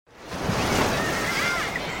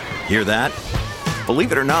Hear that?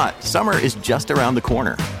 Believe it or not, summer is just around the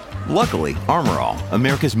corner. Luckily, Armor All,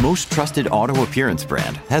 America's most trusted auto appearance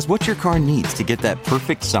brand, has what your car needs to get that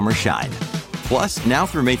perfect summer shine. Plus, now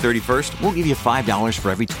through May 31st, we'll give you $5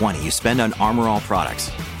 for every $20 you spend on Armor All products.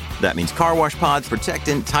 That means car wash pods,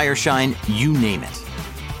 protectant, tire shine, you name it.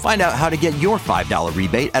 Find out how to get your $5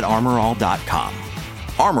 rebate at armorall.com.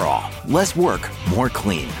 Armor All, less work, more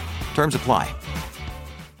clean. Terms apply.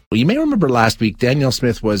 Well, you may remember last week, Danielle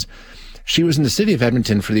Smith was in the city of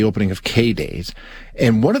Edmonton for the opening of K-Days.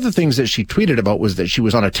 And one of the things that she tweeted about was that she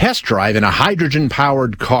was on a test drive in a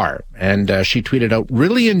hydrogen-powered car. And she tweeted out,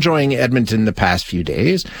 really enjoying Edmonton the past few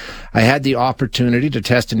days. I had the opportunity to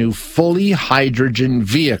test a new fully hydrogen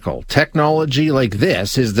vehicle. Technology like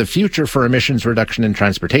this is the future for emissions reduction in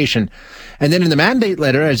transportation. And then in the mandate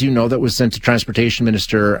letter, as you know, that was sent to Transportation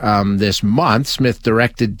Minister this month, Smith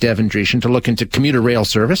directed Devin Dreeshen to look into commuter rail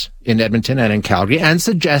service in Edmonton and in Calgary and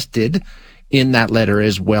suggested in that letter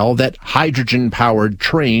as well that hydrogen-powered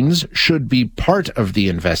trains should be part of the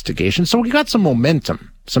investigation. So we got some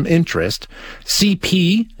momentum, some interest.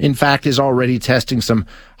 CP, in fact, is already testing some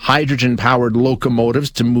hydrogen-powered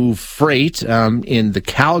locomotives to move freight in the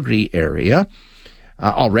Calgary area,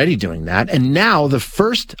 already doing that. And now the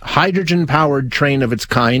first hydrogen-powered train of its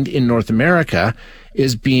kind in North America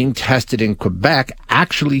is being tested in Quebec,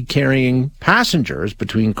 actually carrying passengers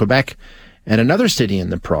between Quebec and another city in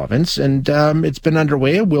the province. And it's been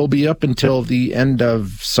underway. It will be up until the end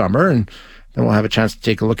of summer, and then we'll have a chance to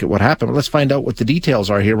take a look at what happened. But let's find out what the details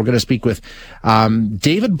are here. We're going to speak with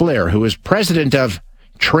David Blair, who is president of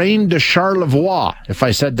Train de Charlevoix, if I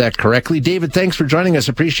said that correctly. David, thanks for joining us.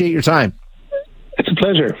 Appreciate your time. It's a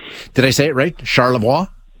pleasure. Did I say it right? Charlevoix?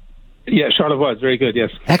 Yeah, Charlevoix is very good, yes.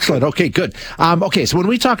 Excellent. Okay, good. Okay, so when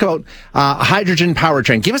we talk about a hydrogen power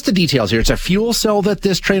train, give us the details here. It's a fuel cell that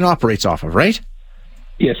this train operates off of, right?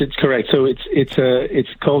 Yes, it's correct. So it's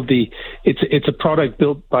a product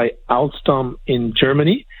built by Alstom in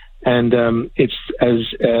Germany, and it's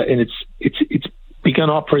begun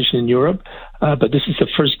operation in Europe, but this is the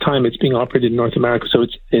first time it's being operated in North America. So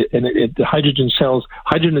the hydrogen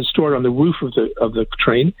is stored on the roof of the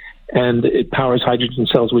train, and it powers hydrogen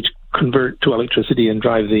cells which convert to electricity and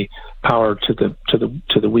drive the power to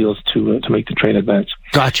the wheels to make the train advance.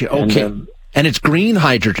 Gotcha. Okay. And it's green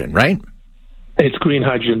hydrogen, right? It's green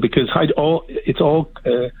hydrogen because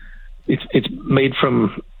it's made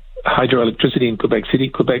from hydroelectricity in Quebec City.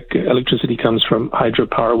 Quebec electricity comes from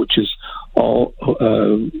hydropower, which is all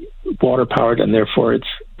water powered, and therefore it's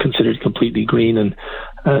considered completely green and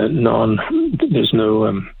there's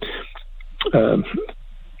no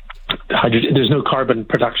hydrogen. There's no carbon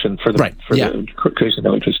production for the creation of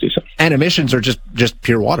electricity. So. And emissions are just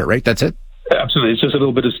pure water, right? That's it. Absolutely, it's just a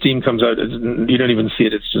little bit of steam comes out. You don't even see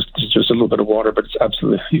it. It's just a little bit of water, but it's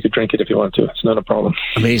absolutely, you could drink it if you want to. It's not a problem.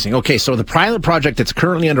 Amazing. Okay, so the pilot project that's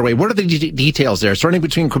currently underway. What are the details there? Starting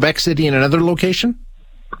between Quebec City and another location?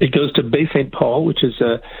 It goes to Bay Saint Paul, which is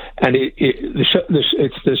it's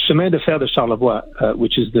the Chemin de Fer de Charlevoix,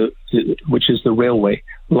 which is the railway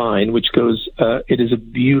line, which goes. It is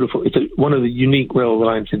one of the unique railway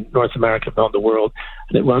lines in North America and around the world,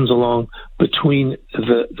 and it runs along between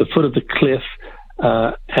the foot of the cliff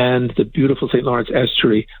and the beautiful St. Lawrence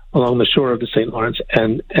estuary along the shore of the St. Lawrence,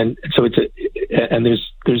 and so it's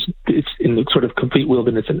in the sort of complete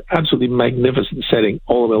wilderness, an absolutely magnificent setting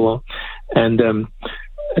all the way along, and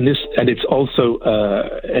it's also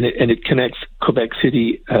it connects Quebec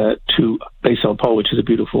City to Bay Saint Paul, which is a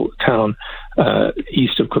beautiful town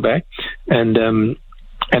east of Quebec, and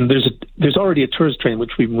there's already a tourist train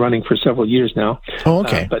which we've been running for several years now. Oh,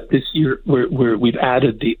 okay. But this year we've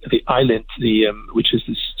added the Island, which is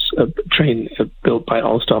this train built by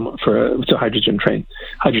Alstom it's a hydrogen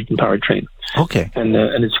powered train. Okay. And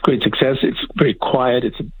it's great success. It's very quiet.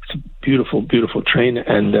 It's a beautiful, beautiful train,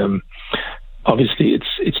 and obviously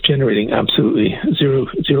it's generating absolutely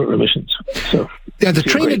zero emissions. So yeah, the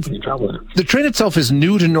train itself is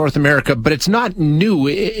new to North America, but it's not new.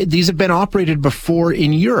 These have been operated before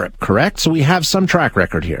in Europe, correct? So we have some track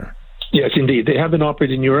record here. Yes, indeed, they have been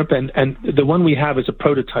operated in Europe, and the one we have is a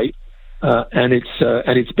prototype, and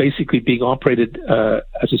it's basically being operated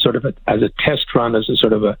as a sort of as a test run, as a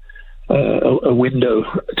sort of a window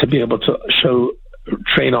to be able to show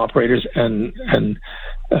train operators and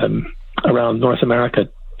around North America,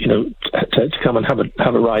 to come and have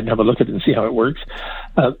a ride and have a look at it and see how it works.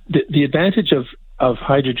 The advantage of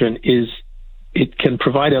hydrogen is it can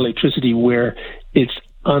provide electricity where it's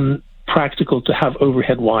unpractical to have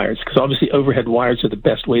overhead wires, because obviously overhead wires are the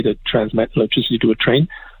best way to transmit electricity to a train.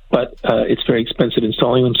 but it's very expensive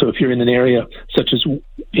installing them. So if you're in an area such as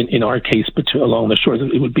in our case, but along the shore,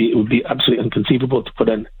 it would be absolutely inconceivable to put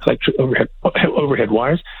in electric overhead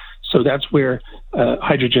wires. So that's where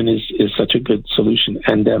hydrogen is such a good solution,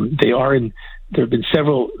 and there have been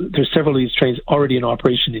several of these trains already in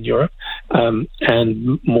operation in Europe,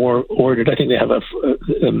 and more ordered. I think they have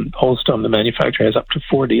Alstom, the manufacturer, has up to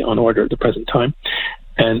 40 on order at the present time,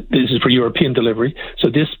 and this is for European delivery. So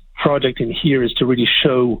this project in here is to really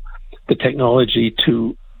show the technology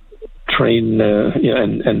to train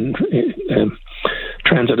and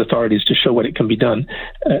transit authorities to show what it can be done,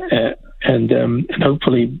 and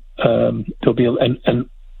hopefully there'll be and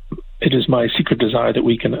it is my secret desire that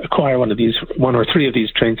we can acquire one or three of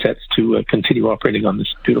these train sets to continue operating on this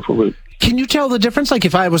beautiful route. Can you tell the difference? Like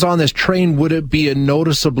if I was on this train, would it be a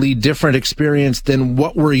noticeably different experience than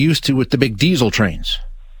what we're used to with the big diesel trains?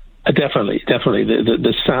 Definitely.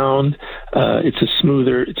 The sound, it's a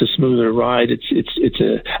smoother ride. It's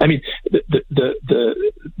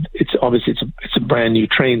obviously it's a brand new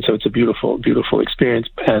train, so it's a beautiful experience.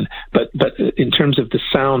 But in terms of the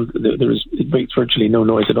sound, it makes virtually no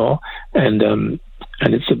noise at all, and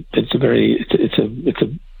it's a very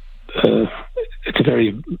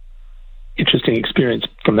interesting experience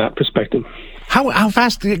from that perspective. How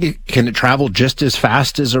fast can it travel? Just as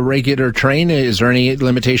fast as a regular train? Is there any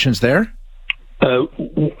limitations there?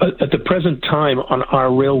 At the present time on our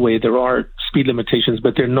railway, there are speed limitations,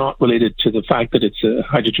 but they're not related to the fact that it's a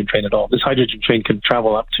hydrogen train at all. This hydrogen train can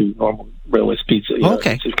travel up to normal railway speeds.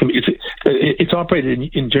 Okay. It's operated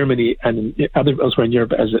in Germany and elsewhere in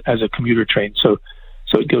Europe as a commuter train. So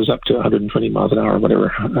it goes up to 120 miles an hour or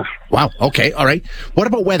whatever. Wow. Okay. All right. What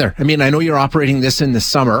about weather? I mean, I know you're operating this in the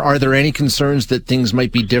summer. Are there any concerns that things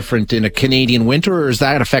might be different in a Canadian winter, or is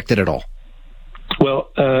that affected at all?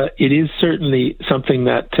 Well, it is certainly something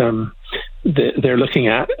that they're looking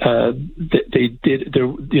at.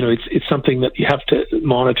 It's something that you have to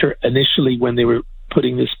monitor. Initially, when they were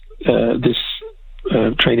putting this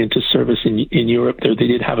train into service in Europe, they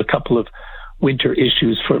did have a couple of winter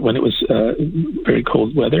issues for when it was very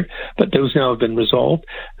cold weather, but those now have been resolved,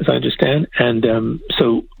 as I understand. And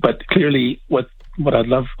but clearly, what I'd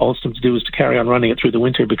love Alstom to do is to carry on running it through the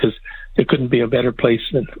winter, because there couldn't be a better place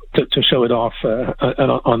than to show it off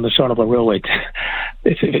on the Charlevoix Railway.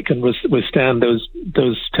 If it can withstand those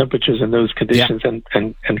temperatures and those conditions, and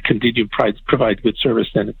continue to provide good service,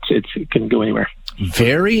 then it can go anywhere.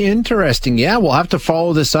 Very interesting. Yeah, we'll have to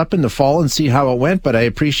follow this up in the fall and see how it went, but I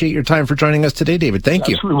appreciate your time for joining us today, David. Thank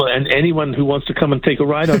you. Absolutely. And anyone who wants to come and take a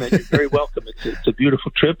ride on it, you're very welcome. It's a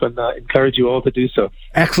beautiful trip, and I encourage you all to do so.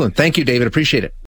 Excellent. Thank you, David. Appreciate it.